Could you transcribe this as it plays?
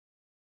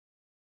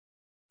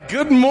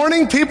Good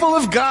morning, people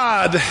of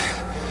God.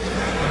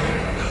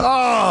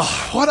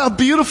 Oh, what a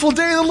beautiful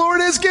day the Lord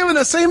has given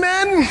us.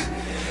 Amen.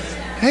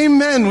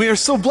 Amen. We are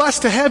so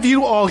blessed to have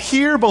you all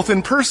here, both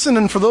in person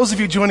and for those of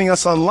you joining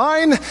us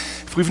online.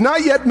 If we've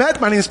not yet met,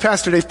 my name is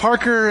Pastor Dave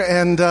Parker,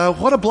 and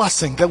what a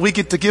blessing that we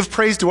get to give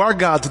praise to our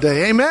God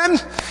today. Amen.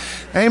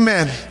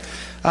 Amen.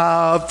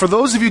 For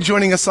those of you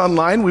joining us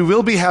online, we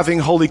will be having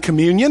Holy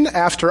Communion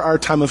after our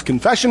time of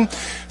confession.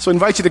 So I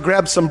invite you to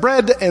grab some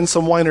bread and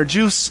some wine or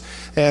juice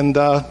and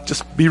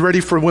just be ready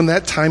for when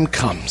that time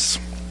comes.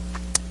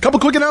 A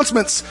couple quick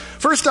announcements.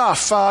 First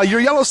off,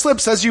 your yellow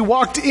slips as you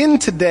walked in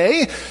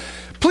today,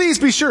 please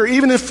be sure,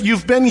 even if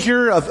you've been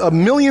here a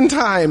million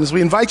times,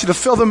 we invite you to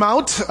fill them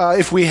out.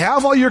 If we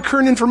have all your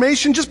current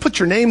information, just put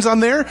your names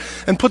on there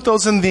and put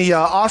those in the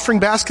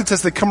offering baskets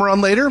as they come around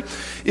later.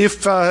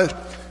 If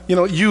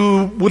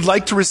you would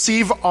like to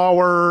receive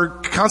our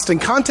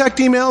constant contact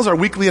emails, our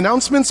weekly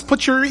announcements,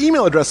 put your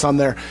email address on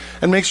there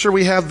and make sure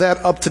we have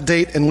that up to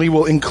date, and we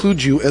will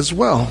include you as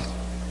well.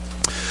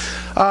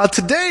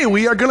 Today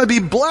we are going to be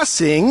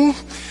blessing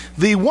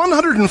the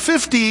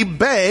 150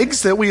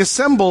 bags that we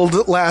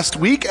assembled last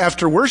week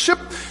after worship,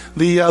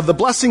 the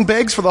blessing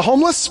bags for the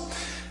homeless.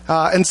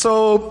 And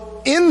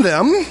so in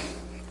them,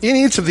 in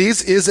each of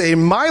these is a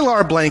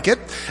Mylar blanket,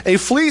 a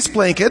fleece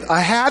blanket, a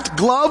hat,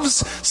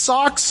 gloves,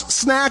 socks,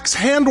 snacks,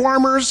 hand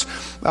warmers,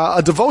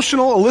 a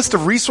devotional, a list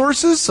of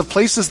resources, of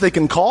places they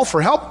can call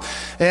for help,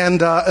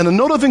 and a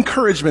note of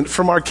encouragement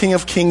from our King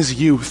of Kings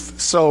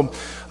youth. So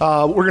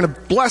we're going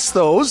to bless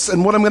those,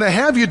 and what I'm going to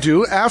have you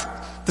do after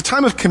the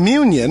time of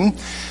communion,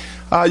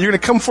 you're going to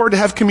come forward to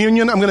have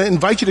communion. I'm going to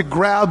invite you to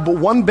grab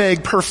one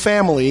bag per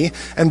family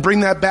and bring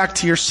that back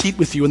to your seat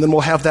with you, and then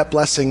we'll have that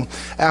blessing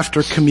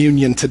after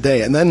communion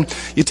today. And then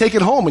you take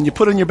it home and you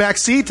put it in your back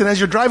seat, and as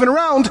you're driving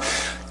around,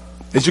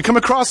 as you come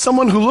across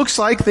someone who looks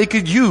like they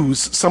could use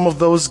some of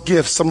those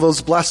gifts, some of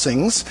those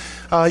blessings,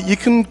 you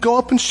can go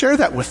up and share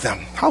that with them.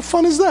 How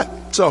fun is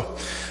that? So,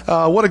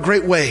 what a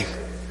great way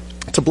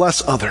to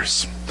bless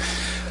others.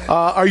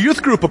 Our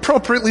youth group,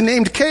 appropriately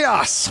named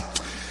Chaos,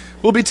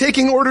 we'll be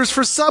taking orders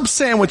for sub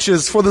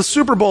sandwiches for the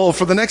Super Bowl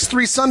for the next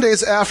 3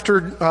 Sundays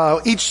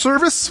after each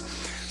service.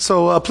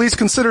 So please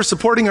consider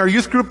supporting our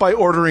youth group by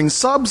ordering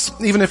subs,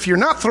 even if you're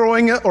not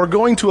throwing it or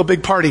going to a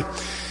big party.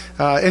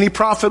 Any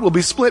profit will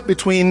be split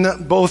between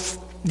both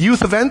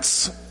youth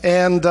events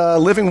and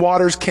Living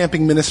Waters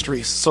Camping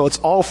Ministries. So it's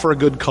all for a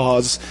good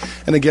cause.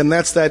 And again,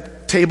 that's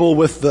that table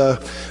with the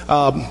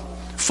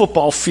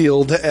football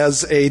field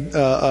as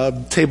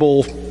a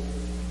table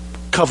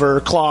cover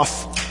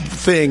cloth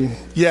thing.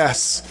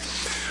 Yes.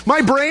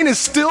 My brain is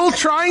still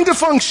trying to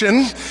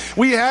function.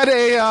 We had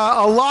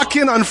a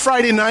lock-in on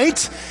Friday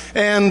night,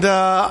 and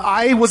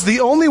I was the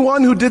only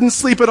one who didn't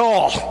sleep at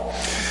all.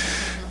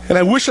 And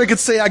I wish I could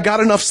say I got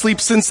enough sleep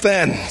since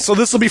then. So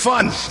this will be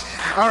fun.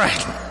 All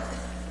right.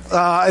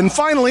 And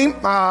finally,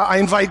 I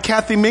invite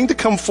Kathy Ming to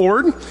come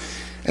forward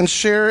and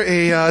share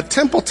a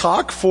temple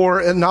talk for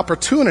an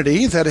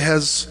opportunity that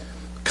has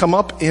come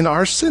up in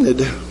our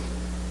synod.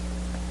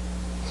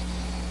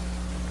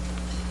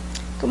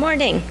 Good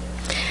morning.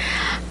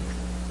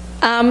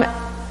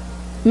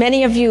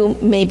 Many of you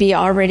may be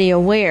already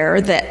aware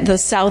that the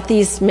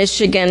Southeast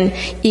Michigan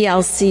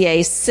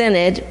ELCA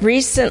Synod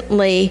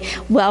recently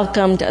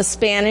welcomed a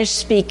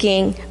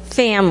Spanish-speaking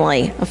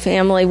family, a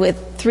family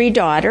with 3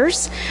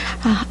 daughters,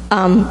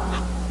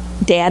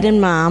 dad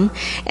and mom,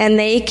 and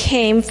they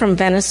came from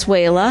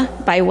Venezuela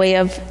by way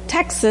of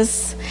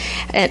Texas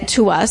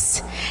to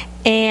us.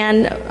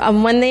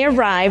 And when they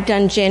arrived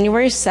on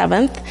January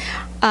 7th,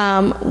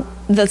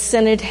 the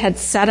Synod had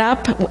set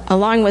up,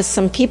 along with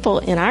some people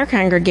in our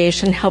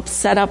congregation, helped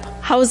set up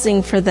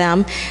housing for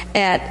them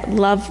at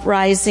Love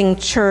Rising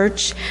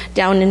Church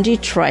down in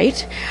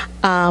Detroit.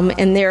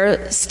 And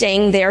they're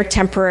staying there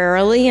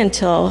temporarily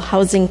until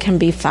housing can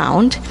be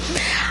found.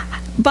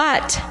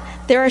 But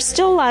there are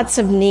still lots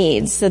of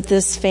needs that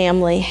this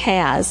family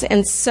has.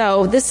 And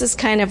so this is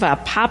kind of a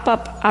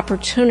pop-up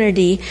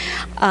opportunity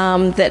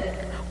that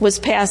was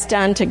passed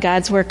on to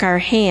God's Work Our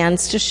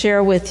Hands to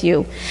share with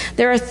you.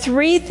 There are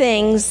 3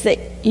 things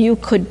that you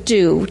could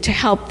do to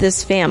help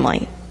this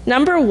family.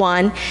 Number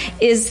 1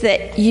 is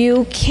that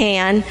you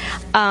can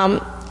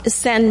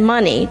send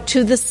money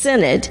to the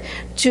Synod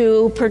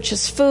to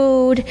purchase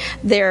food,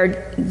 their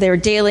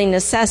daily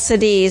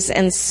necessities,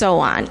 and so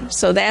on.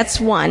 So that's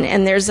one.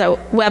 And there's a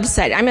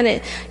website. I'm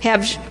going to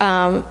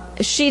have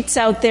sheets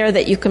out there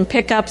that you can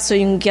pick up so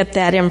you can get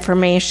that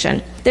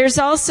information. There's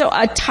also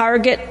a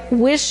Target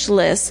wish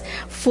list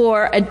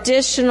for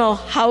additional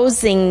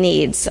housing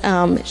needs,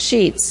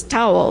 sheets,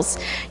 towels,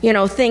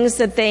 things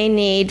that they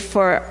need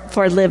for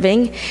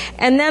living.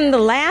 And then the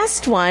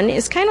last one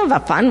is kind of a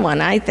fun one,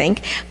 I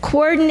think.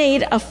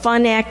 Coordinate a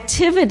fun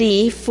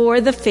activity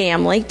for the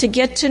family to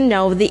get to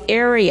know the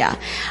area.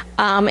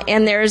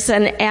 And there's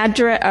an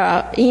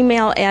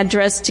email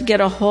address to get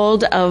a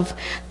hold of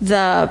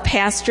the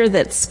pastor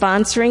that's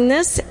sponsoring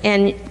this,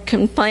 and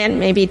can plan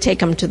maybe take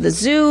them to the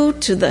zoo,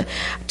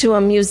 to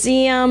a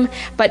museum,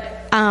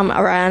 but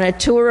or on a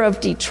tour of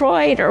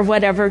Detroit or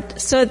whatever,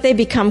 so that they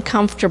become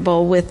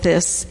comfortable with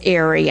this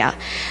area.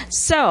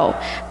 So,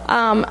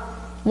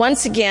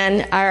 once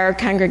again, our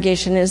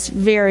congregation is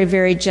very,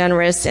 very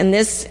generous, and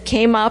this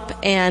came up,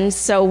 and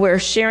so we're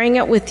sharing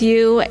it with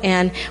you,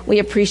 and we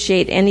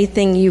appreciate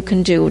anything you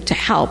can do to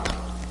help.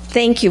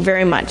 Thank you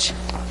very much.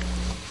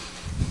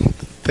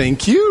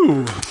 Thank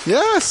you.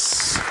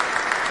 Yes.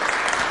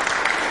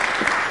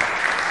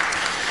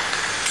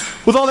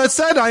 With all that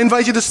said, I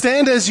invite you to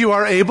stand as you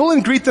are able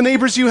and greet the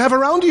neighbors you have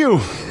around you.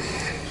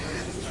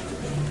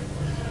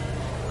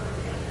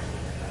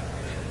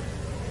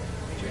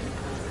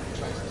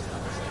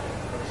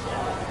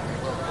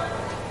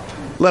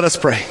 Let us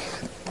pray.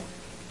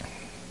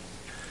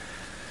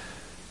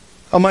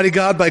 Almighty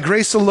God, by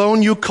grace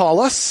alone you call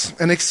us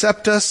and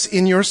accept us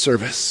in your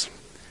service.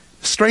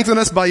 Strengthen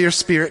us by your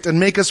Spirit and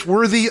make us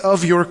worthy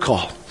of your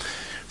call.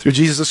 Through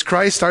Jesus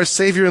Christ, our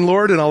Savior and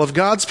Lord, and all of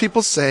God's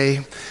people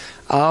say,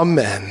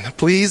 Amen.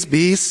 Please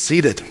be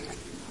seated.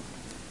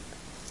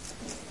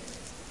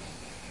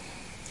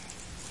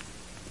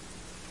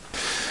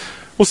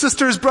 Well,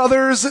 sisters,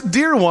 brothers,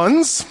 dear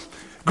ones,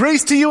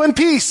 grace to you and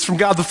peace from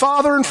God the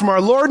Father and from our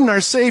Lord and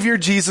our Savior,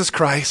 Jesus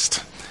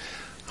Christ.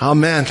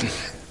 Amen.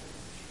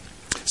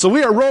 So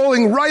we are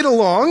rolling right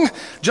along,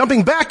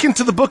 jumping back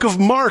into the book of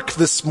Mark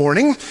this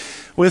morning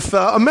with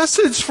a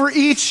message for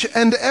each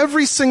and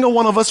every single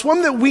one of us,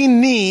 one that we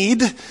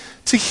need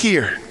to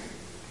hear.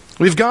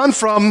 We've gone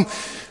from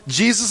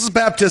Jesus'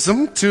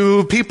 baptism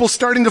to people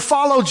starting to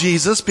follow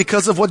Jesus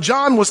because of what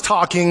John was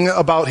talking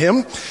about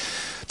him,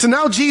 to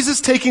now Jesus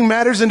taking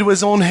matters into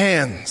his own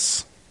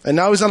hands. And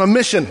now he's on a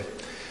mission.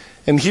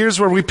 And here's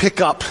where we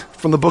pick up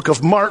from the book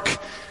of Mark,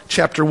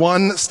 chapter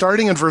 1,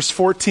 starting in verse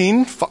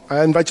 14.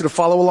 I invite you to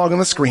follow along on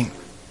the screen.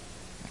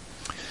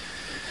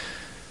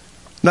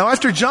 Now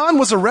after John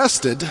was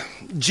arrested,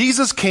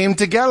 Jesus came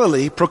to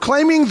Galilee,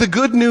 proclaiming the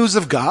good news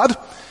of God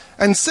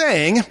and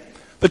saying,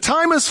 "The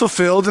time is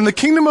fulfilled and the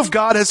kingdom of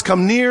God has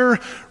come near.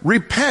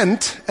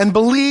 Repent and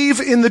believe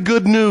in the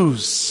good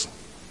news."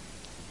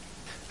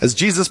 As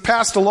Jesus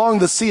passed along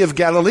the Sea of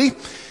Galilee,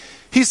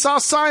 he saw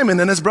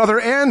Simon and his brother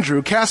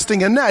Andrew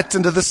casting a net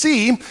into the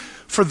sea,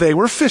 for they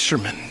were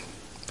fishermen.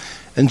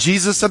 And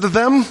Jesus said to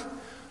them,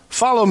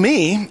 "Follow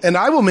me, and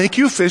I will make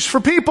you fish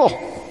for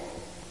people."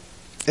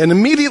 And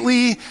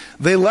immediately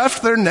they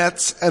left their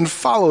nets and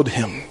followed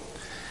him.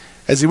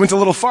 As he went a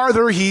little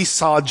farther, he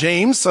saw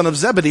James, son of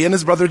Zebedee, and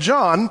his brother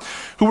John,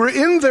 who were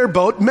in their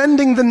boat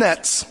mending the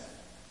nets.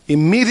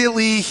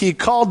 Immediately he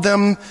called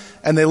them,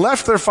 and they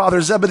left their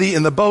father Zebedee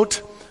in the boat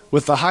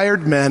with the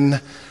hired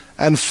men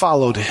and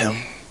followed him.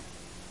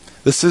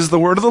 This is the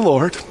word of the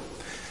Lord.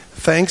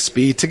 Thanks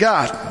be to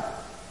God.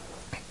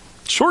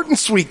 Short and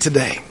sweet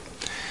today.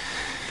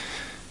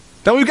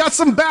 Now we've got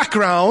some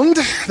background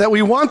that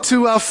we want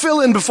to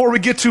fill in before we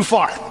get too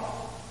far.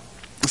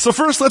 So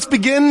first, let's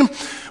begin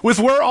with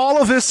where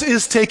all of this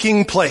is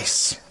taking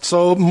place.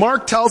 So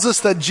Mark tells us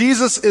that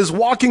Jesus is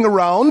walking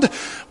around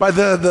by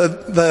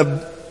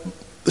the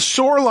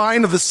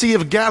shoreline of the Sea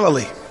of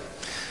Galilee.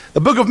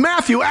 The book of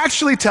Matthew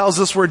actually tells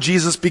us where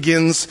Jesus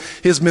begins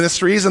his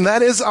ministries, and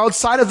that is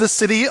outside of the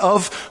city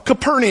of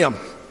Capernaum.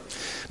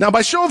 Now,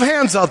 by show of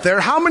hands out there,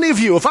 how many of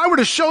you, if I were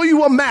to show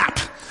you a map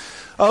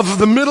of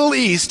the Middle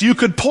East, you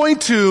could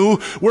point to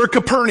where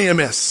Capernaum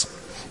is?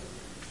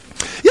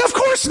 Yeah, of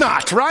course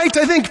not, right?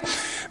 I think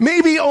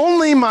maybe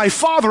only my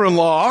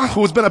father-in-law,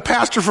 who has been a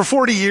pastor for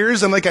 40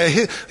 years and like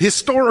a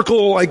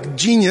historical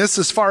genius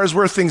as far as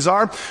where things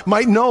are,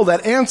 might know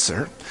that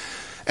answer.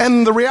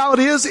 And the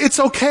reality is, it's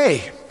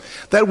okay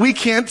that we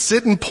can't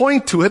sit and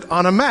point to it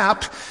on a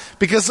map,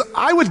 because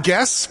I would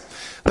guess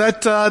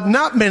that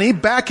not many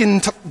back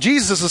in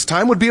Jesus'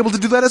 time would be able to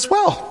do that as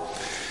well.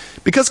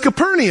 Because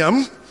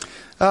Capernaum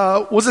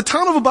was a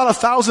town of about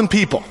 1,000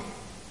 people,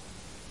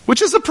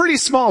 which is a pretty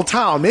small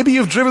town. Maybe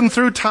you've driven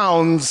through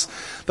towns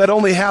that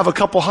only have a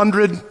couple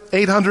hundred,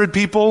 800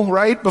 people,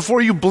 right? Before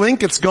you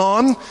blink, it's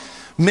gone.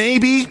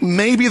 Maybe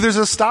there's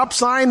a stop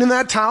sign in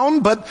that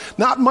town, but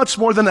not much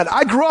more than that.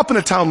 I grew up in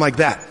a town like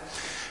that.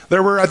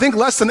 There were, I think,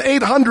 less than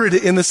 800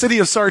 in the city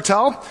of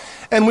Sartell,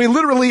 and we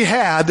literally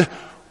had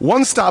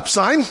one stop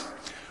sign,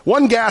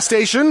 one gas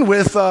station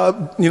with,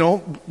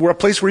 we're a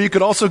place where you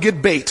could also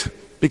get bait,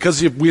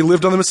 because we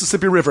lived on the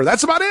Mississippi River.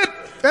 That's about it,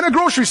 and a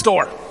grocery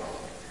store.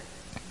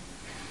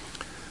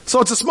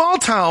 So it's a small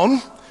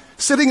town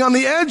sitting on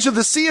the edge of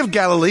the Sea of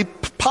Galilee,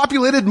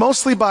 populated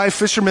mostly by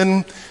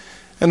fishermen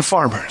and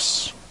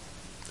farmers.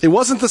 It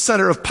wasn't the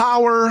center of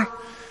power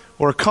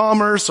or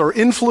commerce or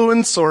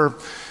influence or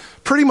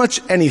pretty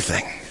much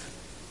anything.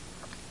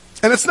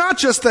 And it's not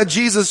just that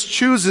Jesus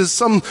chooses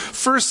some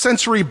first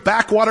century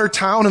backwater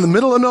town in the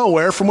middle of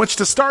nowhere from which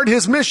to start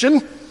his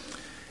mission.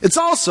 It's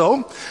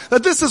also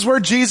that this is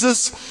where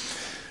Jesus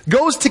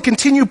goes to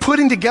continue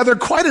putting together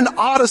quite an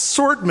odd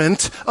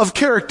assortment of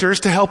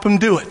characters to help him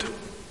do it.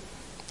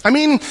 I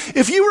mean,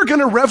 if you were going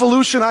to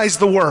revolutionize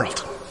the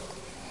world,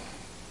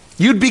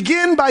 You'd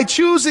begin by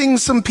choosing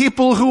some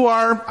people who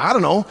are,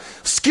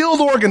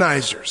 skilled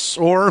organizers,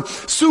 or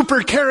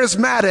super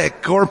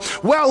charismatic, or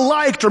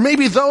well-liked, or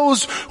maybe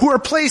those who are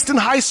placed in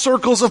high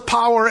circles of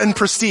power and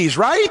prestige,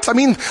 right?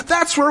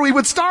 That's where we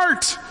would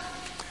start.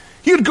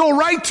 You'd go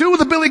right to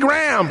the Billy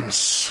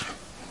Grahams.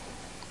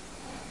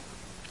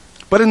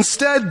 But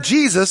instead,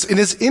 Jesus, in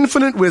his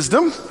infinite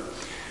wisdom,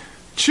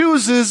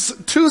 chooses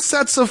two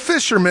sets of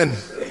fishermen.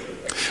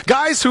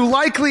 Guys who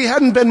likely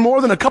hadn't been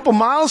more than a couple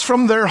miles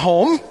from their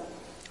home,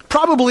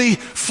 probably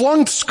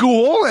flunked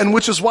school, and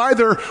which is why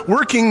they're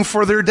working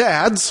for their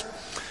dads,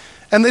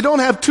 and they don't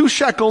have 2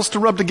 shekels to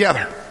rub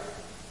together.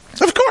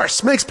 Of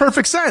course, makes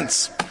perfect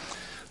sense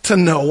to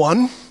no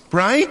one,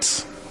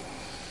 right?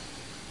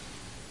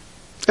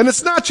 And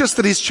it's not just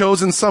that he's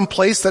chosen some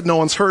place that no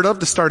one's heard of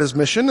to start his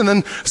mission, and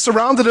then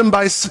surrounded him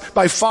by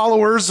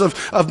followers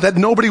of that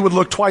nobody would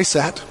look twice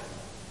at.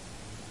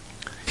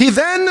 He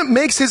then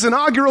makes his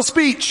inaugural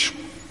speech.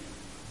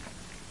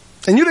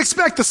 And you'd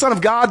expect the Son of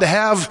God to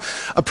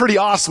have a pretty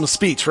awesome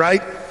speech,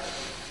 right?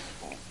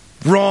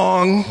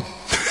 Wrong.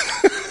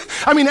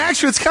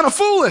 Actually, it's kind of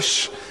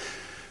foolish.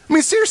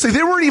 Seriously,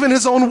 they weren't even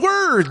his own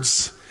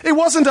words. It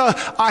wasn't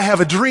I have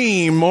a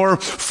dream,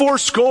 or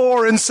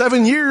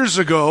 7 years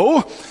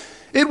ago.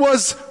 It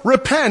was,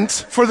 repent,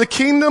 for the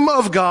kingdom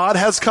of God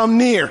has come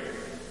near.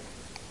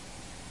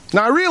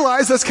 Now, I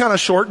realize that's kind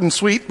of short and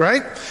sweet,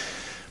 right?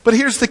 But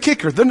here's the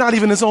kicker. They're not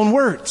even his own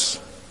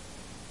words.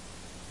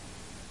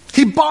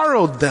 He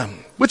borrowed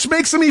them, which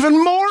makes him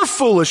even more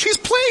foolish. He's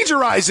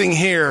plagiarizing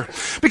here.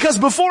 Because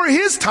before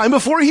his time,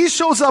 before he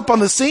shows up on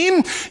the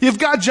scene, you've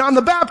got John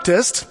the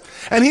Baptist,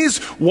 and he's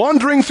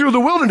wandering through the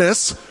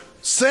wilderness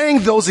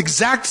saying those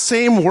exact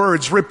same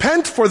words.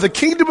 Repent, for the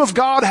kingdom of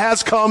God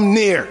has come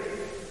near.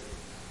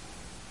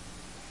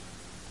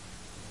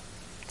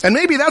 And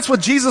maybe that's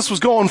what Jesus was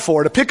going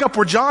for, to pick up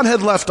where John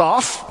had left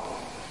off.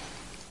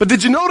 But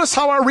did you notice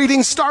how our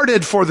reading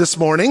started for this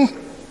morning?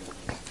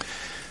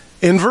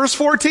 In verse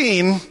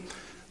 14,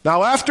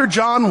 now after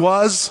John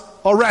was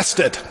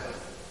arrested.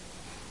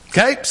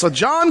 Okay, so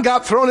John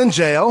got thrown in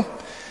jail,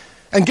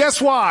 and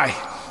guess why?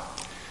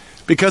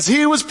 Because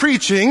he was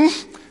preaching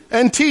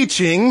and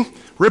teaching,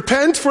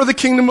 repent, for the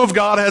kingdom of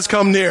God has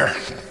come near.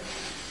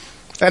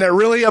 And it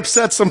really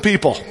upset some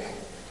people.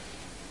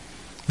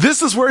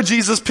 This is where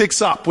Jesus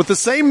picks up with the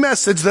same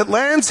message that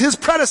lands his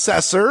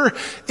predecessor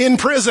in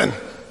prison.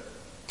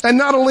 And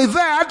not only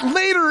that,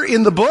 later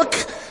in the book,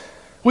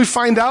 we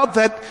find out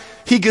that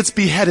he gets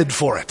beheaded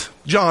for it.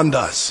 John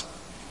does.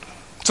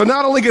 So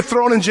not only get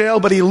thrown in jail,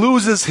 but he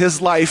loses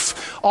his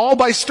life, all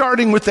by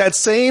starting with that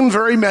same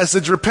very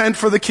message, repent,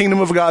 for the kingdom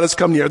of God has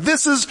come near.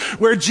 This is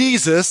where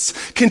Jesus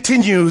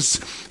continues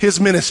his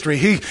ministry.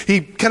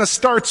 He kind of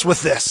starts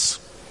with this.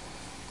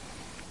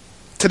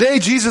 Today,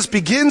 Jesus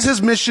begins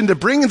his mission to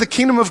bring the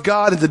kingdom of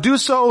God, and to do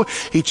so,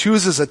 he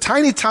chooses a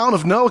tiny town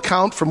of no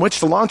account from which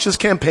to launch his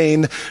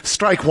campaign,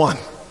 Strike One.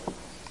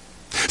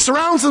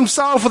 Surrounds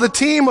himself with a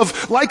team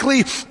of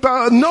likely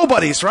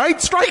nobodies, right?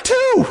 Strike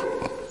Two.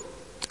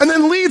 And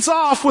then leads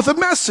off with a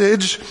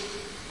message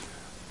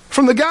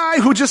from the guy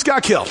who just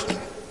got killed.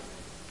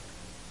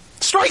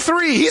 Strike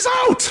Three, he's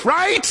out,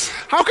 right?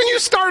 How can you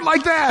start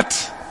like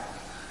that?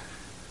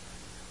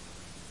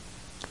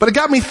 But it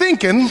got me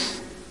thinking,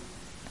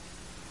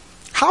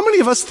 how many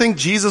of us think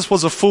Jesus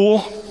was a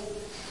fool?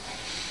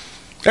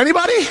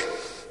 Anybody?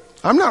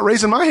 I'm not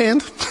raising my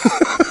hand.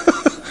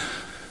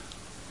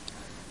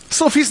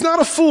 So if he's not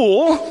a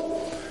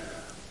fool,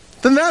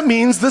 then that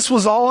means this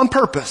was all on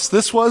purpose.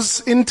 This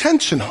was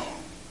intentional.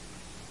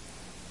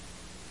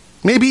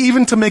 Maybe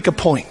even to make a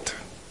point.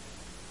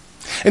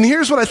 And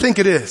here's what I think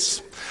it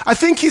is. I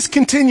think he's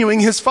continuing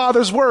his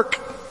Father's work.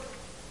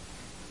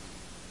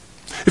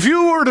 If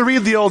you were to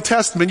read the Old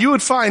Testament, you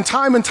would find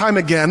time and time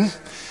again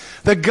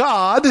that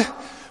God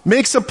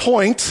makes a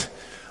point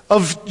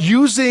of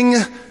using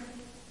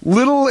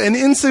little and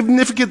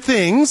insignificant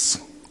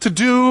things to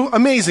do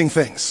amazing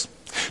things.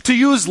 To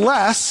use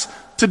less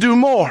to do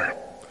more.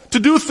 To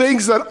do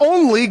things that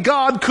only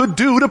God could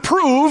do to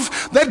prove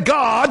that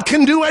God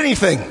can do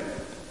anything.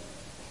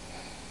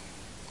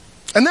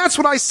 And that's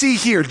what I see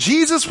here.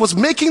 Jesus was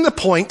making the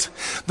point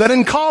that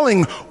in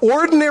calling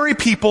ordinary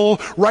people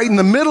right in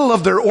the middle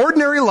of their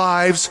ordinary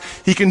lives,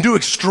 he can do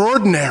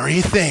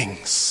extraordinary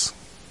things.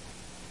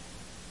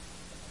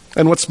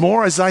 And what's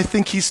more, as I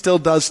think he still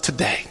does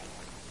today.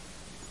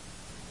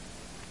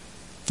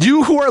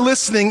 You who are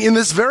listening in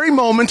this very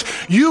moment,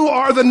 you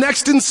are the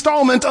next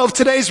installment of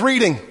today's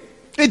reading.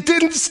 It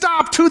didn't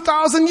stop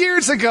 2,000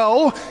 years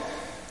ago.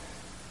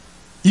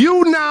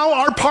 You now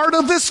are part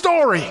of this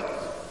story.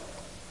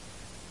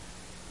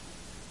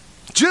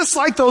 Just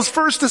like those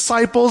first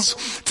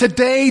disciples,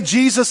 today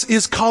Jesus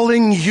is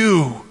calling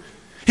you.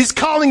 He's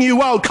calling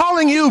you out,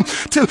 calling you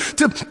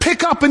to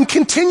pick up and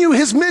continue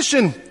his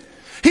mission.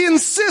 He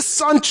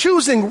insists on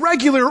choosing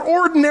regular,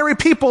 ordinary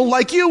people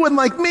like you and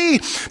like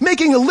me,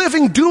 making a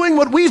living doing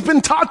what we've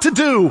been taught to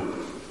do.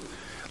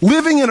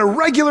 Living in a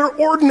regular,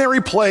 ordinary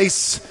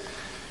place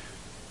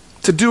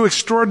to do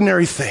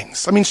extraordinary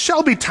things. I mean,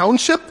 Shelby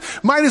Township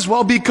might as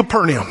well be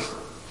Capernaum.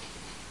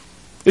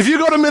 If you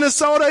go to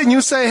Minnesota and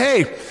you say,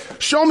 hey,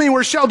 show me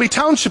where Shelby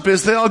Township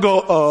is, they all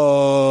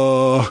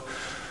go,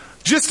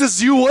 just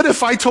as you would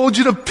if I told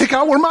you to pick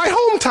out where my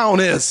hometown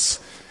is.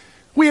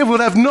 We would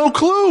have no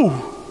clue.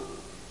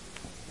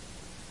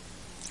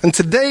 And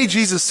today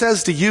Jesus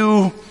says to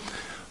you,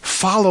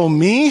 follow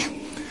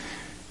me.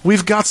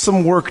 We've got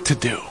some work to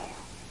do.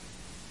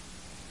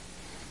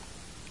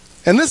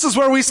 And this is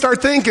where we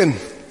start thinking,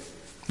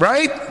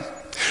 right?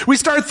 We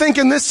start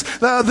thinking this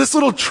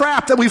little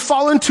trap that we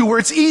fall into where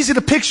it's easy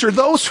to picture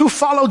those who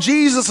follow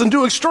Jesus and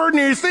do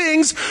extraordinary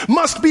things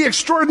must be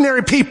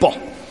extraordinary people.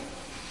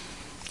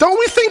 Don't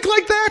we think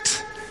like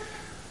that?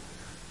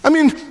 I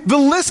mean, the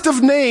list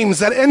of names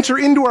that enter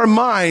into our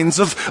minds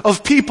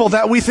of people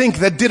that we think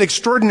that did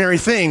extraordinary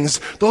things,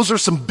 those are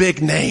some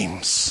big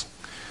names.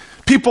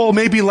 People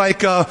maybe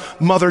like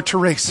Mother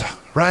Teresa,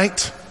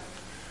 right?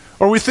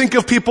 Or we think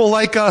of people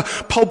like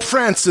Pope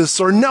Francis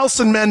or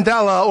Nelson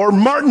Mandela or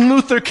Martin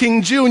Luther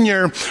King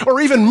Jr.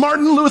 or even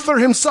Martin Luther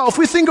himself.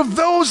 We think of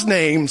those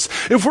names.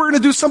 If we're going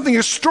to do something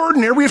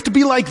extraordinary, we have to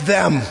be like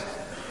them.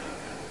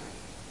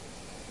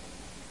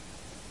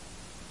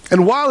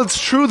 And while it's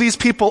true these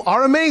people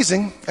are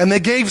amazing and they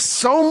gave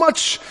so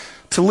much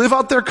to live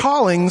out their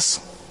callings,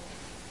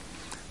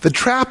 the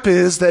trap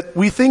is that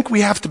we think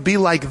we have to be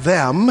like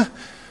them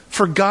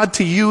for God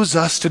to use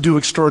us to do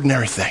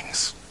extraordinary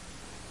things.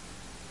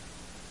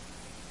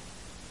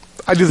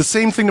 I do the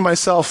same thing to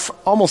myself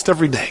almost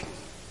every day.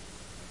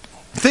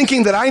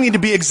 Thinking that I need to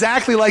be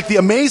exactly like the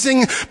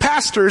amazing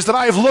pastors that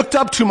I have looked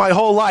up to my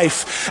whole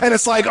life. And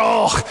it's like,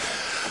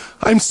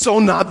 I'm so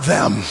not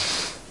them.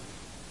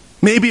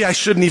 Maybe I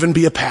shouldn't even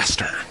be a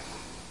pastor.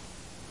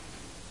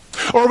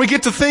 Or we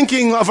get to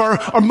thinking of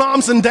our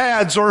moms and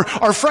dads or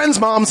our friends'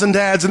 moms and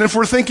dads. And if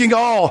we're thinking,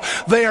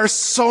 they are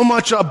so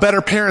much a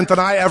better parent than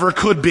I ever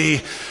could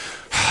be.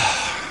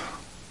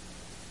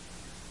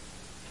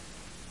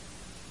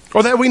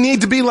 Or that we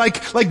need to be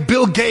like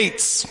Bill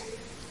Gates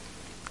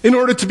in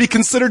order to be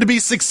considered to be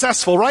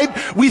successful,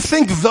 right? We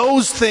think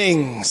those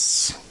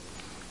things.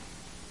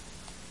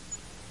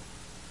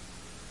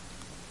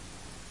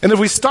 And if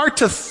we start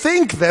to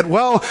think that,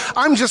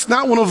 I'm just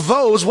not one of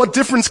those, what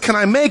difference can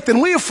I make?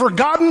 Then we have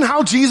forgotten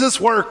how Jesus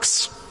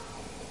works.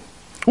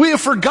 We have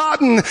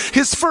forgotten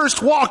his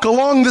first walk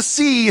along the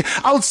sea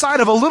outside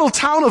of a little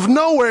town of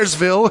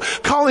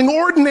Nowheresville, calling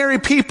ordinary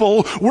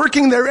people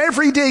working their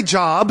everyday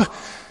job,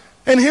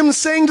 and him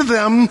saying to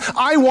them,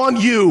 I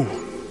want you,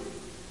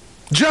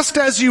 just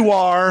as you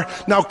are.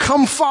 Now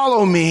come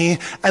follow me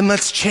and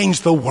let's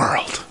change the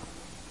world.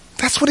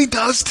 That's what he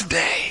does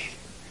today.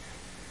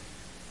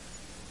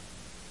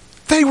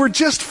 They were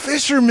just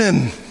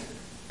fishermen.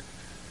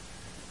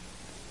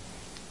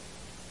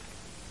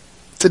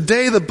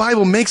 Today the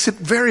Bible makes it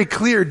very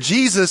clear.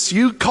 Jesus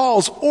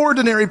calls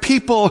ordinary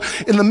people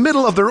in the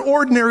middle of their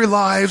ordinary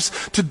lives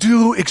to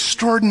do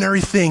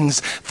extraordinary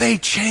things. They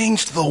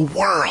changed the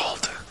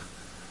world.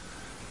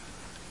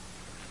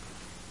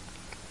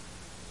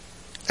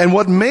 And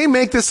what may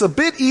make this a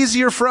bit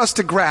easier for us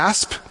to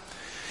grasp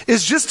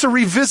is just to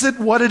revisit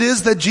what it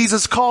is that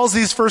Jesus calls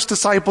these first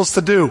disciples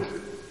to do.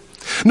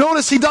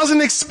 Notice he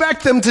doesn't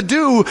expect them to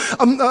do,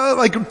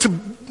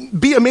 to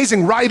be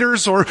amazing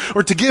writers or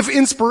to give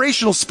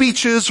inspirational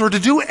speeches or to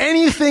do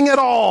anything at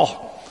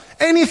all.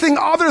 Anything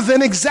other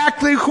than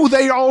exactly who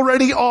they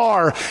already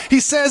are. He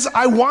says,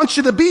 I want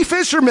you to be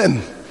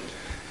fishermen.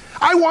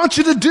 I want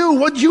you to do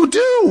what you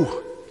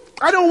do.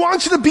 I don't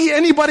want you to be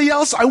anybody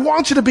else. I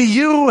want you to be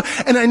you,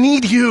 and I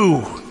need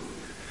you.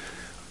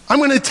 I'm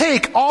going to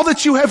take all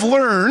that you have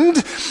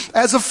learned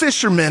as a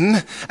fisherman,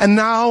 and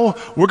now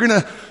we're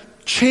going to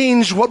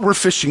change what we're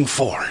fishing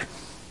for.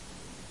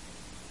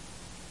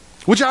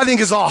 Which I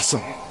think is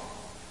awesome.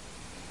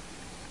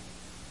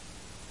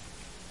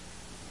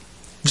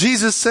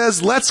 Jesus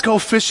says, let's go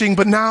fishing,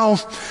 but now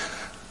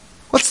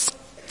let's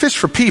fish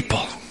for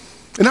people.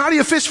 And how do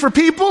you fish for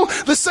people?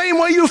 The same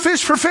way you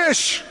fish for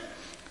fish.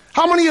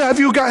 How many of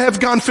you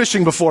have gone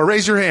fishing before?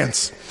 Raise your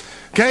hands.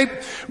 Okay?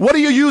 What do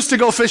you use to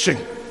go fishing?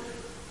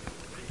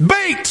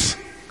 Bait.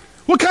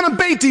 What kind of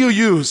bait do you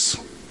use?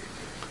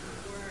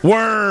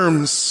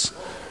 Worms.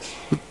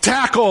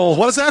 Tackle.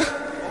 What is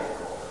that?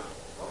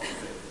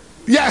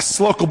 Yes,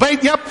 local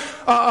bait.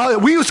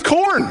 Yep. We use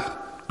corn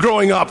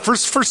growing up for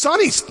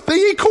sunnies. They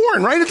eat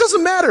corn, right? It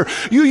doesn't matter.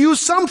 You use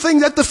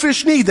something that the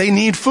fish need. They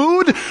need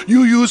food.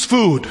 You use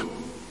food.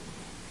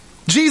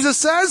 Jesus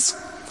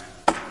says,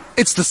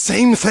 it's the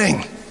same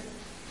thing.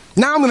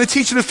 Now I'm going to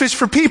teach you to fish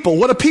for people.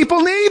 What do people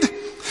need?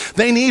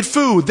 They need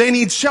food. They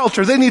need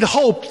shelter. They need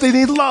hope. They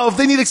need love.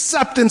 They need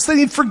acceptance. They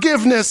need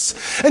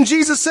forgiveness. And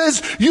Jesus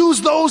says,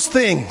 use those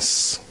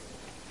things.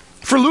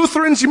 For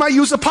Lutherans, you might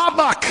use a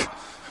potluck,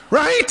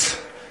 right?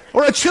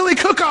 Or a chili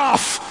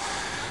cook-off.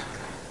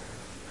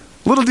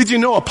 Little did you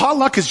know, a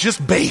potluck is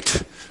just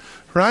bait,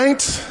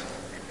 right?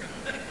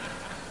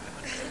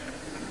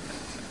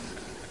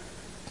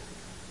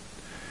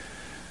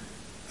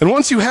 And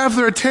once you have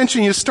their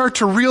attention, you start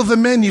to reel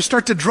them in, you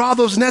start to draw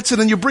those nets in,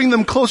 and you bring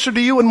them closer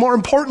to you, and more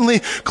importantly,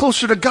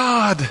 closer to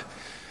God.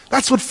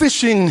 That's what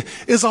fishing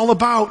is all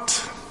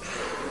about.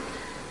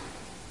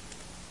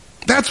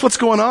 That's what's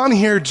going on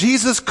here.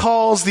 Jesus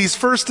calls these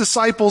first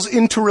disciples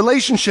into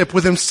relationship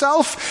with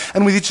himself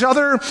and with each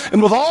other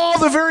and with all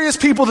the various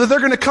people that they're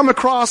going to come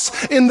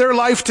across in their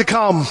life to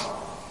come.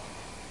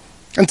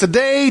 And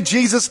today,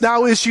 Jesus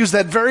now issues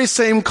that very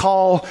same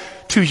call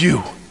to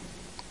you.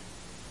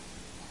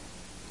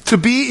 To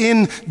be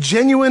in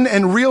genuine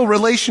and real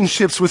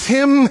relationships with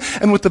him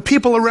and with the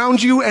people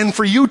around you, and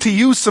for you to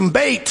use some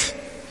bait.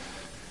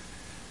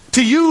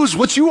 To use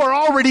what you are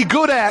already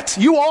good at.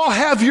 You all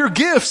have your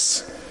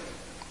gifts.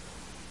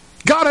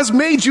 God has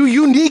made you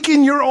unique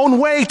in your own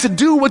way to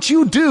do what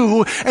you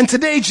do. And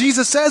today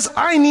Jesus says,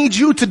 I need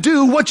you to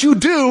do what you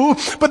do,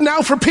 but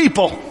now for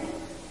people.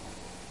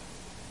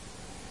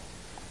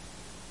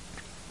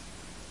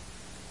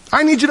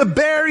 I need you to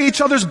bear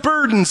each other's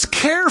burdens,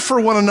 care for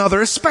one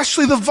another,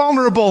 especially the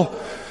vulnerable.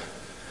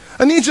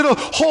 I need you to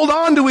hold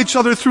on to each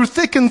other through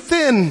thick and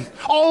thin,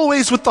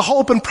 always with the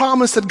hope and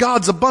promise that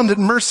God's abundant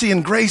mercy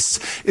and grace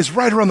is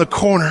right around the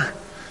corner.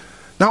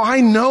 Now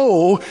I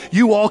know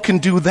you all can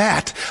do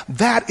that.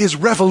 That is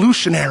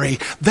revolutionary.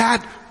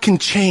 That can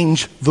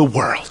change the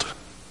world.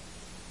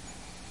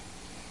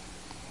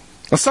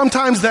 Now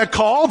sometimes that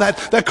call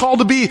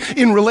to be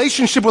in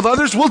relationship with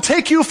others will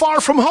take you far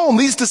from home.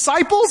 These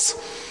disciples,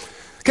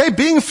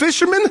 being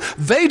fishermen,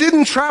 they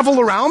didn't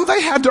travel around.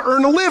 They had to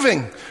earn a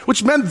living,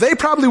 which meant they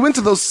probably went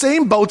to those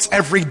same boats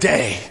every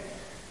day,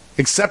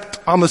 except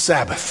on the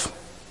Sabbath,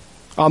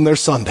 on their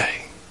Sunday.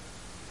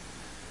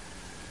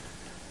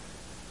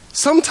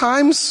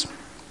 Sometimes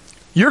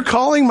your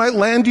calling might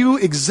land you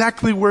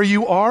exactly where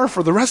you are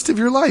for the rest of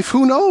your life.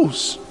 Who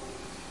knows?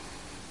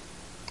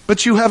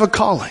 But you have a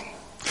calling.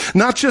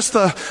 Not just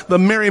the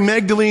Mary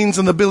Magdalenes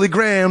and the Billy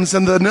Grahams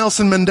and the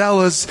Nelson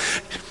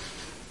Mandelas,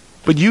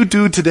 but you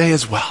do today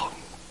as well.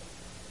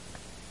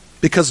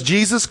 Because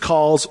Jesus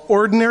calls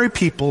ordinary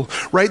people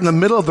right in the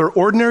middle of their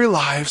ordinary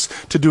lives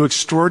to do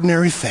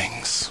extraordinary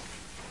things.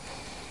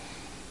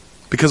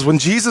 Because when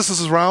Jesus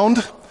is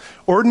around,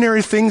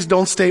 ordinary things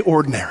don't stay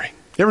ordinary.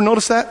 You ever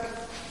notice that?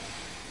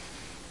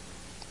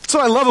 That's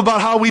what I love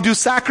about how we do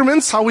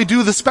sacraments, how we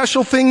do the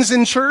special things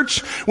in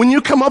church. When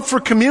you come up for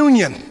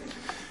communion,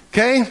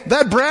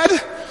 that bread,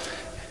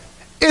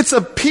 it's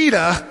a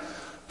pita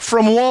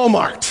from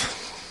Walmart.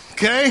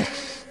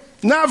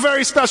 Not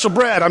very special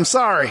bread, I'm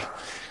sorry.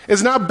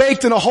 It's not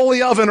baked in a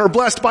holy oven or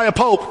blessed by a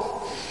pope.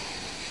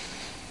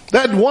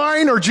 That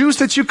wine or juice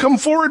that you come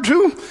forward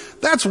to,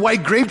 that's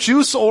white grape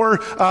juice or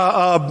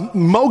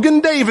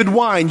Mogan David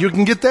wine. You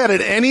can get that at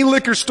any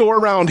liquor store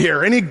around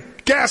here. Any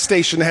gas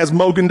station has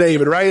Mogan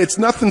David, right? It's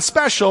nothing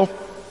special.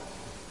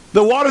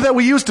 The water that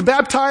we use to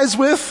baptize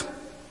with,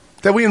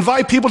 that we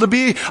invite people to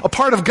be a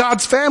part of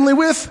God's family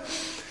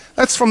with,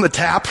 that's from the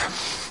tap,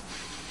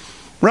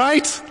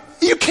 right?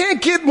 You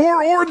can't get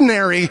more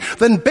ordinary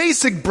than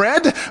basic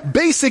bread,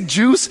 basic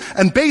juice,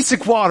 and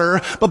basic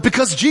water, but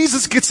because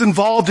Jesus gets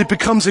involved, it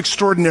becomes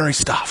extraordinary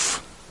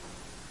stuff.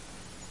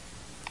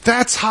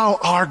 That's how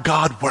our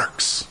God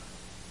works.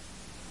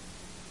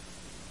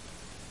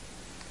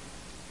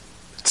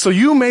 So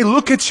you may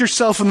look at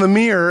yourself in the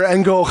mirror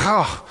and go,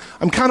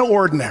 I'm kind of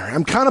ordinary.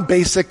 I'm kind of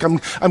basic. I'm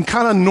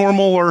kind of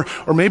normal, or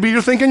maybe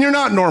you're thinking you're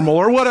not normal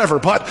or whatever.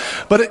 But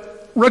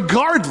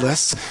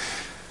regardless,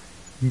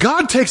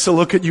 God takes a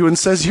look at you and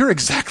says, you're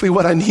exactly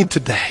what I need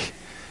today.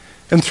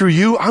 And through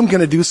you, I'm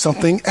going to do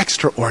something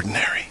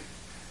extraordinary.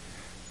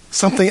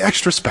 Something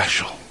extra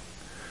special.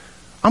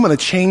 I'm going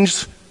to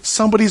change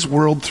somebody's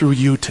world through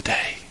you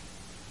today.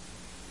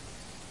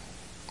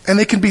 And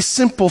they can be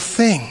simple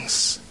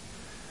things.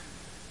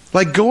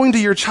 Like going to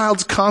your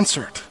child's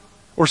concert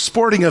or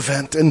sporting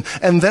event and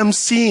them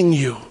seeing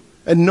you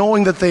and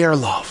knowing that they are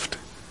loved.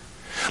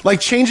 Like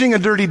changing a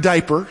dirty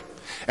diaper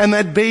and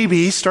that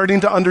baby starting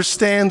to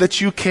understand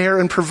that you care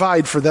and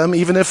provide for them,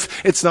 even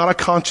if it's not a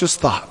conscious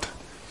thought.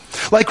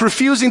 Like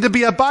refusing to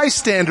be a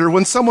bystander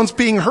when someone's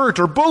being hurt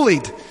or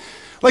bullied.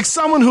 Like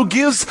someone who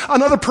gives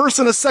another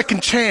person a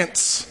second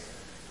chance.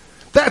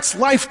 That's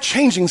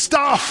life-changing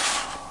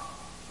stuff.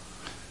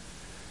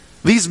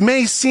 These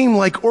may seem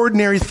like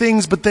ordinary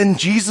things, but then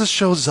Jesus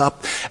shows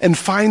up and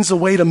finds a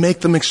way to make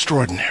them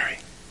extraordinary.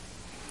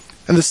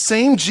 And the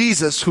same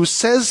Jesus who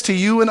says to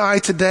you and I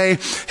today,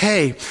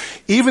 hey,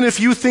 even if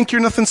you think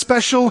you're nothing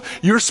special,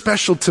 you're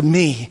special to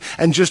me.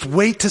 And just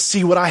wait to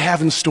see what I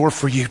have in store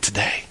for you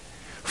today.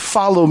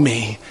 Follow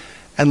me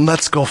and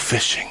let's go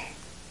fishing.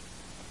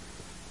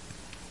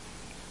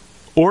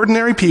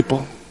 Ordinary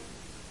people,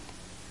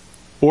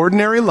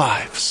 ordinary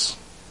lives,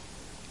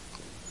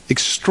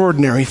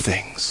 extraordinary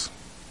things.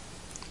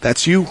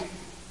 That's you.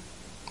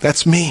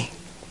 That's me.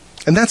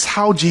 And that's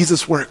how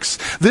Jesus works.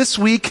 This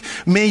week,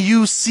 may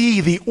you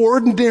see the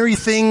ordinary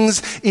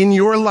things in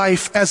your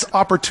life as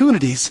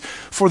opportunities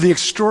for the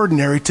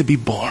extraordinary to be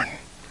born.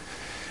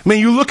 May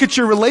you look at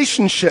your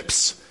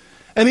relationships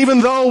And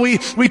even though we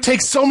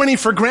take so many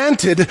for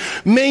granted,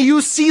 may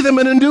you see them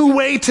in a new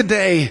way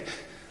today,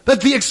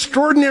 that the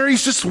extraordinary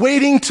is just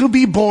waiting to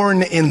be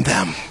born in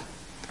them.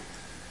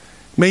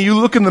 May you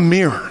look in the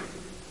mirror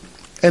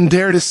and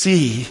dare to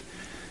see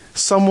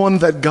someone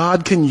that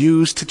God can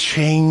use to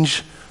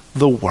change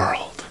the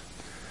world.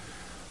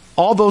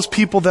 All those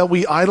people that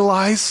we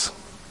idolize,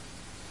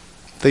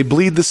 they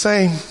bleed the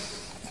same.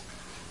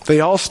 They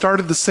all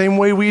started the same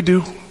way we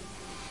do.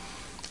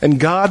 And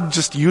God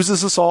just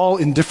uses us all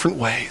in different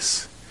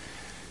ways.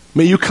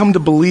 May you come to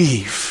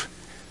believe,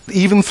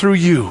 even through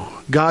you,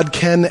 God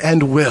can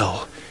and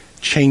will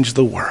change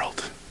the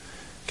world.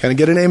 Can I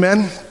get an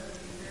amen?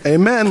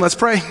 Amen. Let's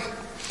pray.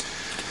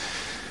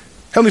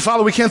 Heavenly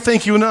Father, we can't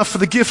thank you enough for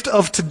the gift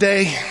of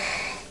today.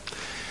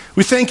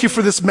 We thank you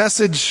for this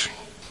message,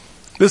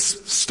 this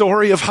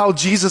story of how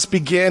Jesus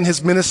began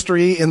his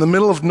ministry in the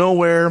middle of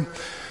nowhere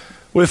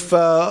with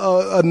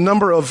a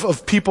number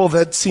of people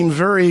that seem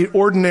very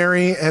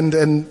ordinary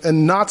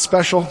and not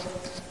special.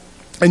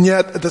 And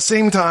yet, at the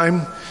same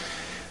time,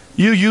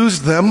 you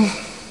used them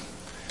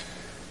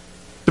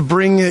to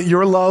bring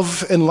your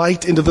love and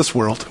light into this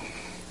world.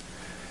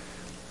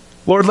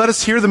 Lord, let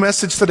us hear the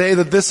message today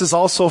that this is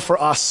also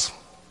for us.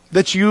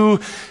 That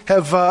you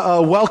have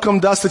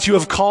welcomed us, that you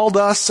have called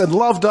us and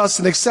loved us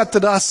and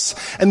accepted us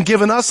and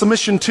given us a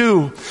mission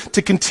too,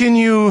 to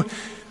continue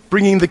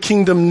bringing the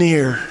kingdom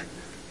near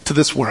to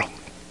this world.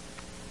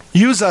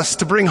 Use us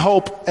to bring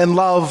hope and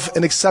love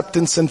and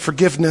acceptance and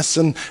forgiveness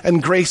and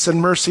grace and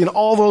mercy and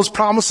all those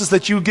promises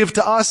that you give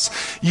to us.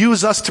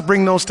 Use us to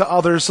bring those to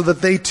others so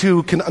that they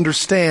too can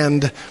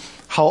understand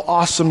how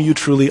awesome you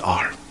truly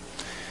are.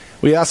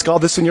 We ask all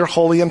this in your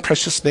holy and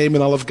precious name,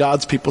 and all of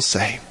God's people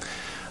say,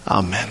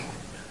 Amen.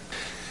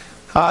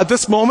 At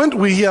this moment,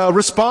 we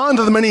respond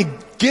to the many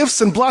gifts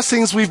and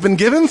blessings we've been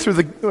given through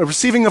the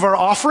receiving of our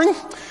offering.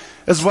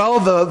 As well,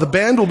 the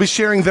band will be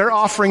sharing their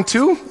offering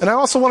too. And I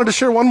also wanted to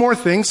share one more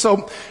thing.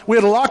 So we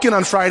had a lock-in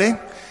on Friday,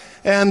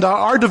 and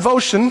our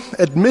devotion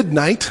at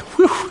midnight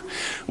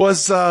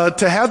was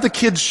to have the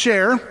kids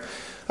share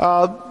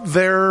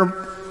the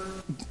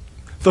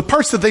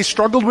parts that they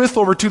struggled with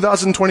over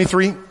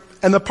 2023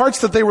 and the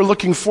parts that they were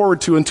looking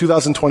forward to in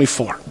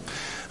 2024.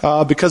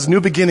 Because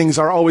new beginnings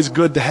are always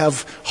good to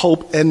have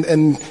hope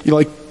and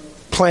like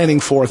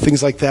planning for,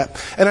 things like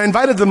that. And I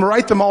invited them to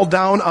write them all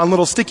down on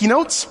little sticky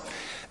notes.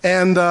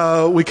 And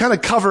we kind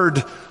of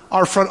covered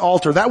our front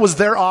altar. That was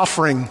their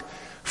offering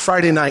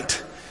Friday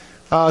night,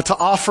 to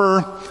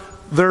offer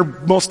their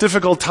most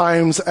difficult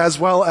times as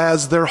well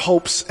as their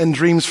hopes and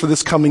dreams for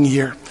this coming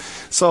year.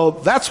 So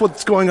that's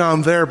what's going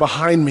on there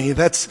behind me.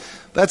 That's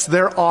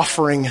their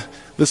offering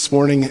this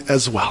morning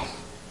as well.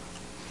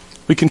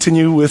 We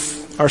continue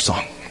with our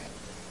song.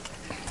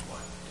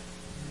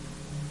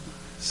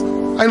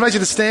 I invite you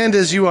to stand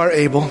as you are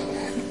able.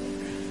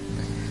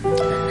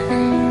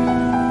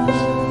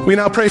 We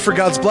now pray for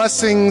God's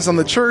blessings on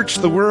the church,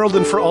 the world,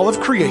 and for all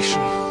of creation.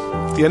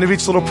 At the end of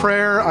each little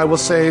prayer, I will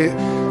say,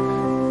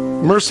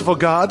 Merciful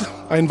God,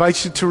 I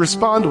invite you to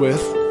respond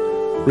with,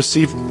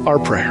 receive our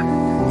prayer.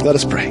 Let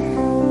us pray.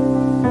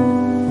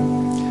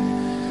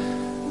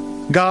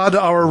 God,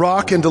 our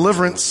rock and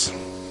deliverance,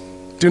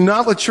 do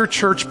not let your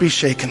church be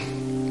shaken.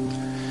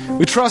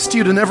 We trust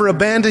you to never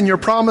abandon your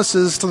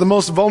promises to the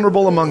most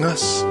vulnerable among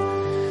us.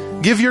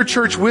 Give your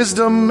church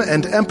wisdom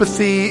and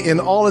empathy in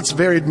all its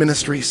varied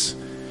ministries.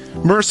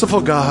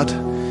 Merciful God,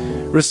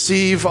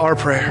 receive our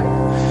prayer.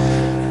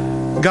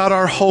 God,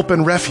 our hope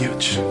and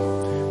refuge,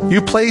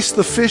 you place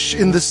the fish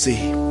in the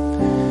sea.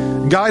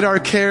 Guide our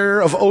care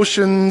of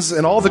oceans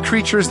and all the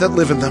creatures that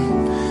live in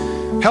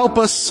them. Help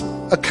us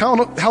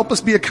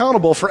be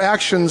accountable for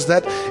actions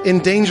that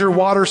endanger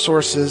water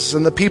sources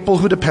and the people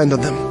who depend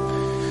on them.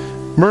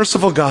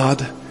 Merciful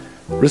God,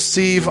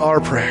 receive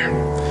our prayer.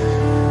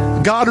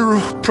 God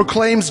who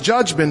proclaims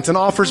judgment and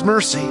offers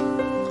mercy,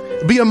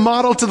 be a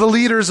model to the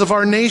leaders of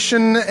our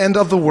nation and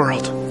of the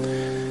world.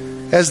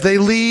 As they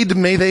lead,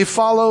 may they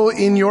follow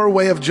in your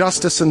way of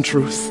justice and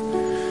truth.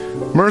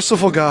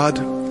 Merciful God,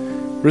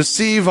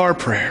 receive our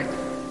prayer.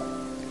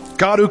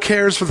 God who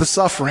cares for the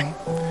suffering,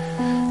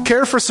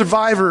 care for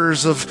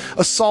survivors of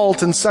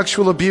assault and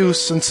sexual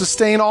abuse and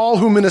sustain all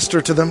who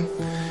minister to them.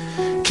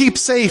 Keep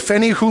safe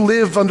any who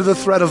live under the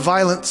threat of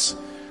violence,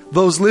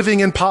 those living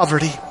in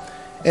poverty,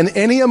 and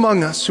any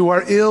among us who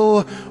are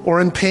ill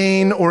or in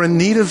pain or in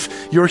need of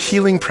your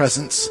healing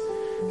presence,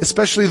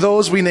 especially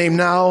those we name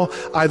now,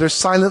 either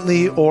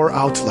silently or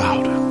out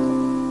loud.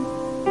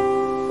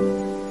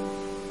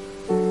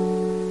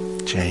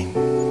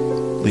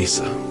 Jane,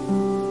 Lisa,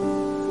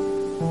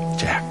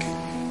 Jack.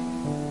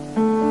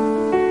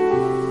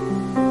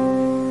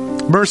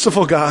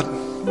 Merciful God,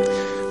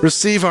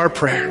 receive our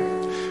prayer.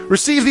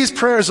 Receive these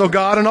prayers, O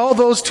God, and all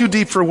those too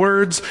deep for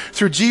words,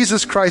 through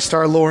Jesus Christ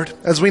our Lord,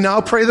 as we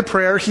now pray the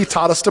prayer he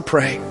taught us to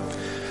pray.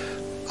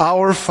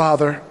 Our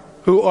Father,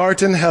 who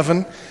art in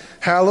heaven,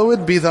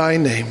 hallowed be thy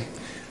name.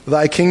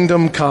 Thy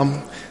kingdom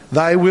come,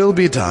 thy will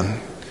be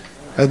done,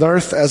 on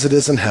earth as it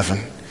is in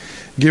heaven.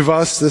 Give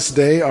us this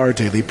day our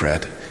daily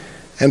bread,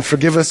 and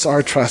forgive us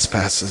our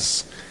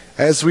trespasses,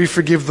 as we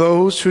forgive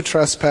those who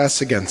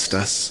trespass against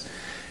us.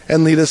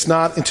 And lead us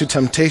not into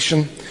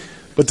temptation,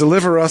 but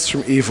deliver us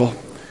from evil.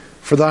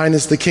 For thine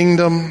is the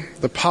kingdom,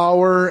 the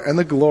power, and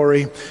the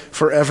glory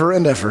forever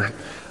and ever.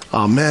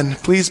 Amen.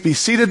 Please be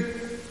seated.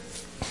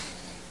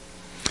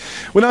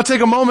 We'll now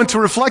take a moment to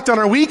reflect on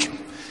our week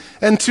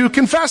and to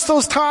confess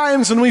those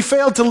times when we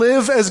failed to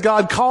live as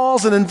God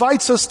calls and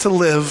invites us to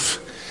live.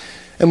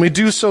 And we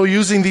do so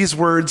using these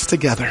words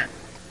together.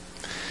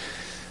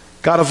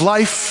 God of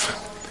life,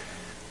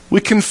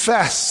 we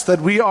confess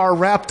that we are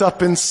wrapped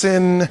up in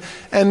sin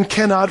and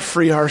cannot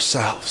free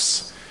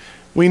ourselves.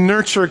 We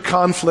nurture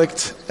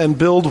conflict and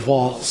build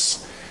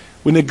walls.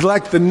 We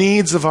neglect the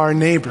needs of our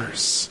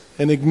neighbors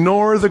and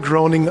ignore the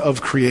groaning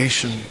of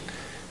creation.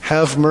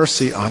 Have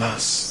mercy on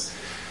us.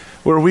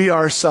 Where we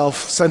are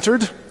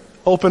self-centered,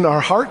 open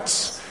our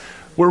hearts.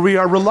 Where we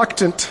are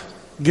reluctant,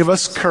 give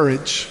us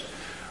courage.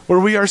 Where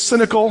we are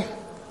cynical,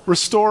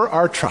 restore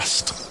our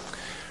trust.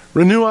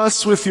 Renew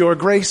us with your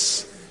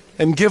grace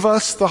and give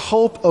us the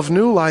hope of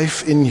new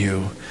life in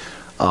you.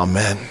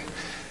 Amen.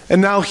 And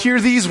now hear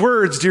these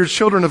words, dear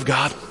children of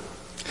God.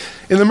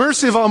 In the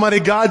mercy of Almighty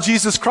God,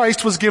 Jesus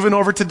Christ was given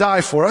over to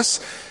die for us,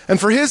 and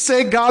for his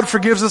sake, God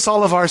forgives us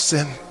all of our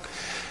sin.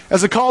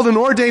 As a called and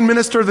ordained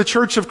minister of the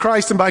Church of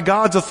Christ and by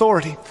God's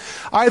authority,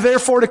 I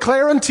therefore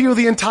declare unto you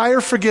the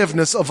entire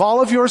forgiveness of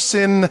all of your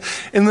sin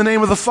in the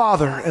name of the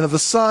Father and of the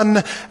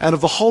Son and of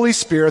the Holy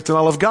Spirit. And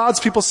all of God's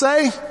people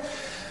say,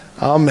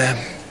 Amen.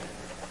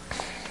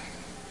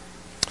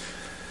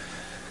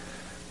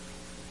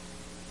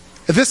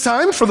 At this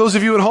time, for those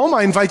of you at home,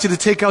 I invite you to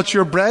take out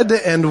your bread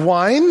and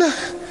wine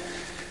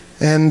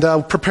and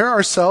prepare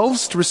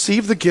ourselves to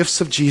receive the gifts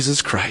of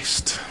Jesus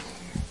Christ.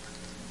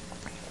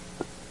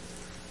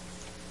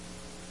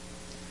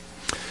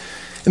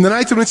 In the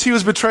night in which he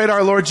was betrayed,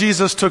 our Lord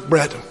Jesus took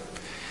bread.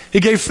 He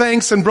gave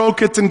thanks and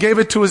broke it and gave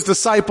it to his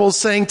disciples,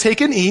 saying,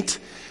 "Take and eat.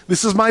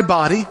 This is my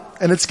body,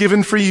 and it's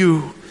given for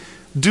you.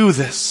 Do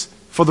this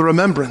for the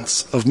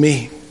remembrance of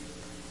me."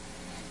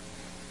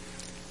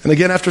 And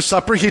again after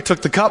supper, he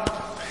took the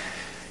cup.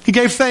 He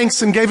gave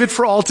thanks and gave it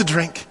for all to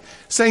drink,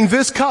 saying,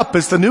 "This cup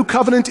is the new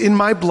covenant in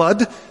my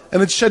blood,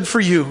 and it's shed for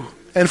you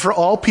and for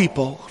all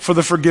people for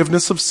the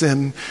forgiveness of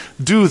sin.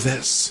 Do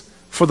this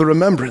for the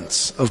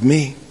remembrance of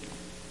me."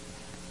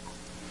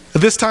 At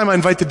this time, I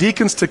invite the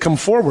deacons to come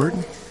forward.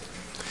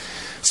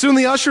 Soon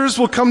the ushers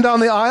will come down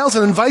the aisles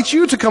and invite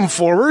you to come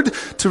forward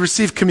to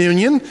receive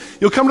communion.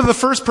 You'll come to the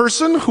first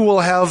person who will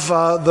have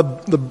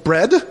the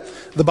bread,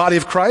 the body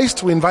of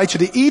Christ. We invite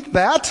you to eat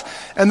that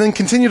and then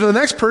continue to the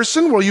next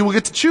person where you will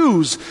get to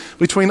choose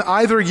between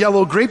either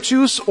yellow grape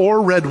juice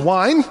or red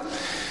wine.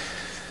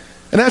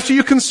 And after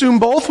you consume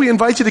both, we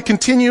invite you to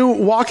continue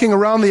walking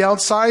around the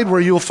outside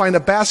where you will find a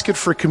basket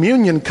for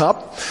communion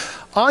cup.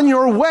 On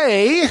your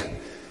way,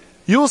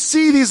 you'll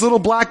see these little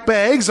black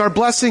bags, our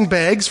blessing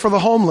bags for the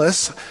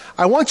homeless.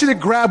 I want you to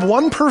grab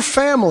one per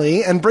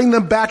family and bring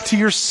them back to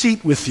your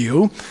seat with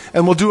you,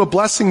 and we'll do a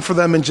blessing for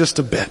them in just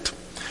a bit.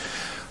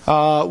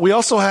 We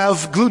also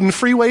have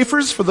gluten-free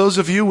wafers for those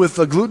of you with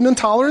a gluten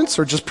intolerance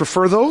or just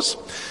prefer those.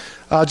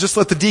 Just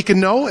let the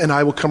deacon know, and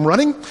I will come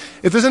running.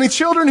 If there's any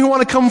children who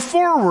want to come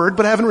forward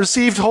but haven't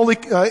received Holy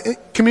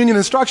Communion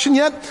instruction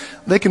yet,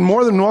 they can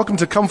more than welcome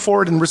to come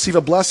forward and receive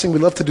a blessing.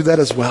 We'd love to do that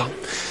as well.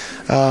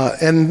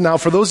 And now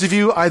for those of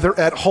you either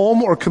at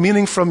home or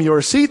communing from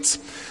your seats,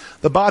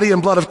 the body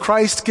and blood of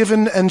Christ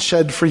given and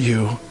shed for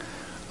you.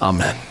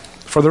 Amen.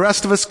 For the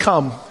rest of us,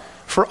 come,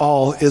 for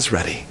all is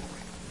ready.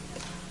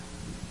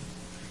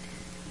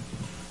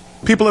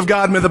 People of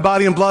God, may the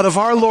body and blood of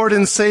our Lord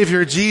and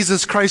Savior,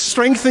 Jesus Christ,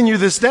 strengthen you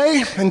this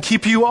day and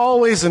keep you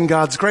always in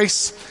God's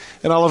grace.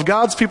 And all of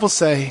God's people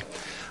say,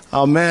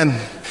 Amen.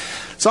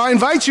 So I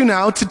invite you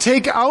now to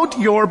take out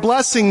your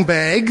blessing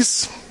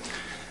bags.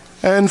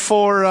 And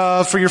for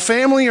your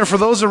family or for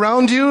those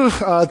around you,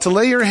 to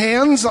lay your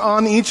hands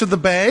on each of the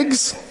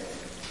bags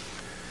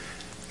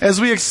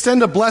as we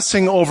extend a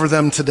blessing over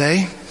them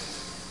today.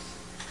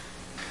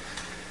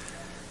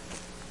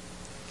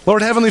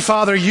 Lord Heavenly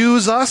Father,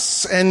 use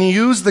us and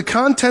use the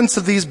contents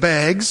of these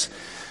bags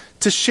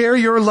to share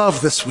your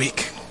love this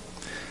week.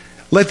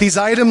 Let these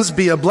items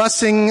be a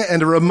blessing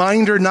and a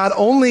reminder not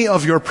only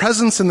of your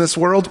presence in this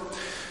world,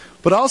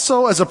 but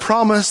also as a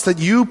promise that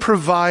you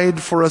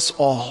provide for us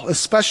all,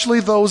 especially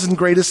those in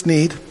greatest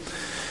need.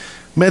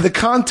 May the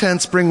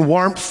contents bring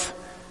warmth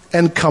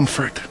and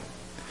comfort.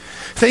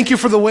 Thank you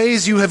for the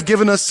ways you have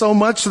given us so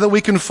much so that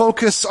we can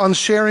focus on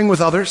sharing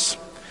with others.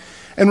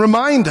 And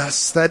remind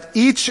us that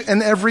each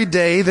and every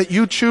day that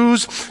you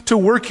choose to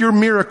work your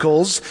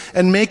miracles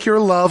and make your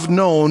love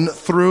known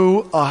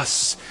through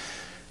us.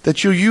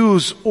 That you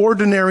use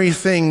ordinary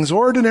things,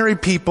 ordinary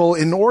people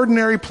in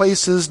ordinary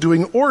places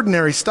doing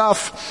ordinary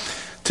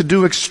stuff to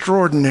do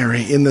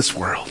extraordinary in this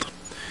world.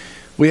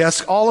 We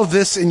ask all of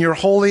this in your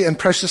holy and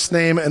precious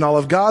name, and all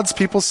of God's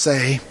people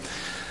say,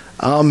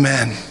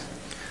 Amen.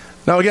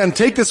 Now again,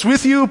 take this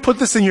with you, put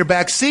this in your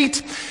back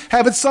seat,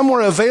 have it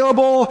somewhere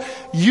available,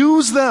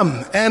 use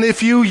them. And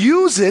if you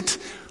use it,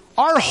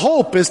 Our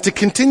hope is to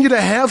continue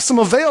to have some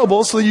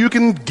available so that you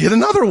can get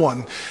another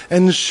one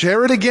and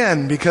share it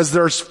again, because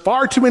there's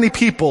far too many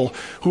people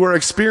who are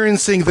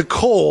experiencing the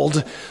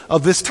cold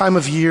of this time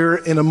of year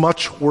in a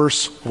much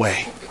worse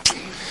way.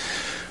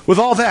 With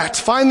all that,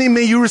 finally,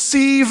 may you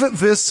receive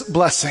this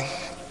blessing.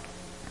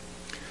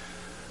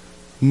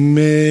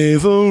 May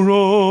the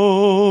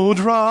road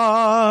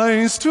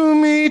rise to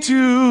meet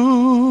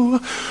you.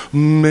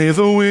 May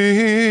the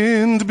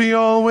wind be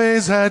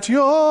always at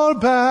your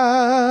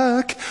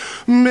back.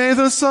 May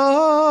the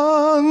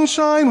sun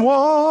shine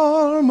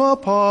warm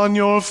upon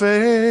your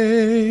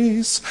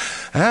face.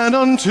 And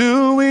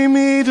until we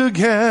meet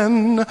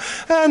again,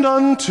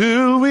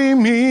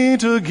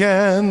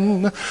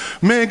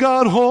 may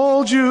God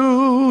hold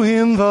you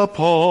in the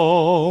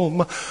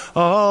palm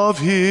of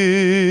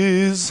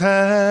His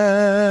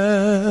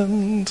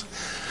hand.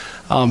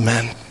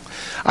 Amen.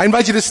 I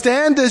invite you to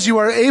stand as you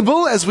are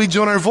able as we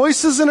join our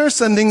voices in our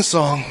sending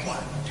song. 1,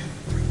 2,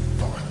 3,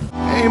 4.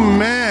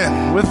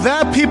 Amen. With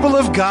that, people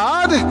of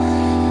God,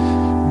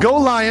 go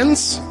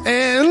Lions,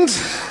 and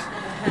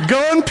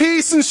go in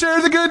peace and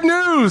share the good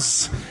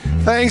news.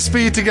 Thanks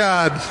be to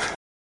God.